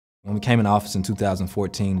When we came in office in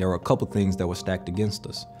 2014, there were a couple things that were stacked against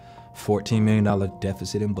us. $14 million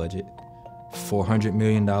deficit in budget, $400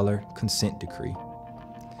 million consent decree,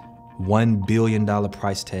 $1 billion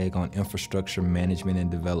price tag on infrastructure management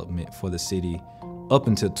and development for the city up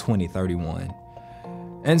until 2031.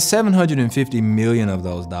 And $750 million of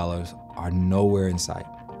those dollars are nowhere in sight.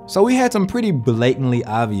 So we had some pretty blatantly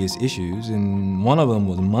obvious issues, and one of them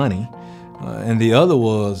was money, and the other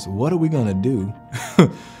was, what are we gonna do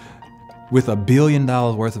with $1 billion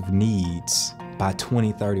worth of needs by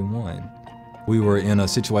 2031? We were in a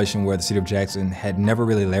situation where the city of Jackson had never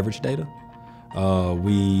really leveraged data.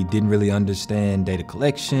 We didn't really understand data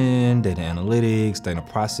collection, data analytics, data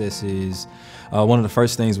processes. One of the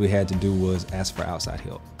first things we had to do was ask for outside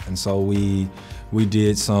help. And so we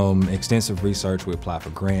did some extensive research. We applied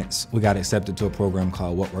for grants. We got accepted to a program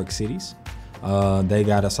called What Works Cities. They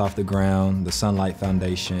got us off the ground, the Sunlight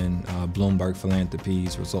Foundation, Bloomberg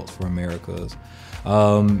Philanthropies, Results for Americas.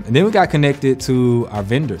 And then we got connected to our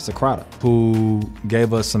vendor, Socrata, who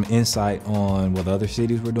gave us some insight on what other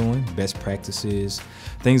cities were doing, best practices,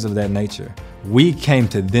 things of that nature. We came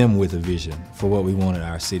to them with a vision for what we wanted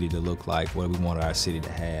our city to look like, what we wanted our city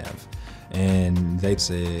to have. And they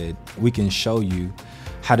said, we can show you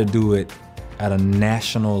how to do it at a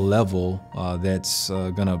national level that's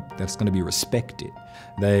gonna be respected.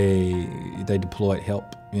 They deployed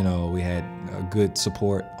help. You know, we had good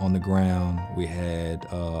support on the ground. We had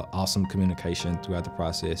awesome communication throughout the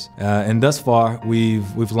process. And thus far,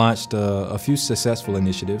 we've launched a few successful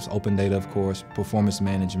initiatives: open data, of course, performance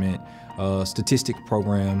management, statistic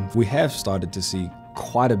program. We have started to see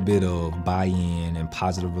quite a bit of buy-in and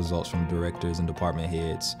positive results from directors and department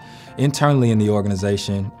heads. Internally in the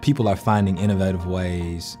organization, people are finding innovative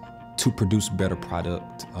ways to produce better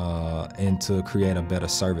product and to create a better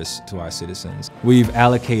service to our citizens. We've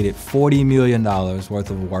allocated $40 million worth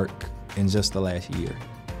of work in just the last year.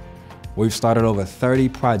 We've started over 30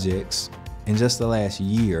 projects in just the last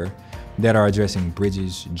year that are addressing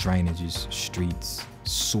bridges, drainages, streets,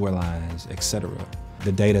 sewer lines, etc.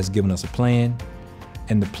 The data has given us a plan,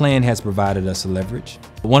 and the plan has provided us a leverage.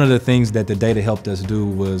 One of the things that the data helped us do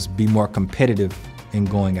was be more competitive in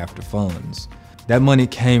going after funds. That money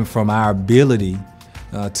came from our ability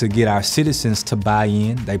to get our citizens to buy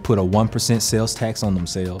in. They put a 1% sales tax on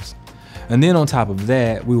themselves. And then on top of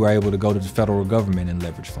that, we were able to go to the federal government and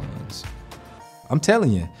leverage funds. I'm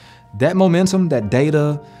telling you, that momentum, that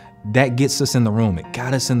data, that gets us in the room. It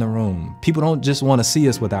got us in the room. People don't just want to see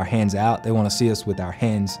us with our hands out. They want to see us with our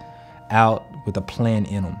hands out with a plan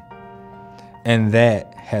in them. And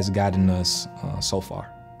that has gotten us so far.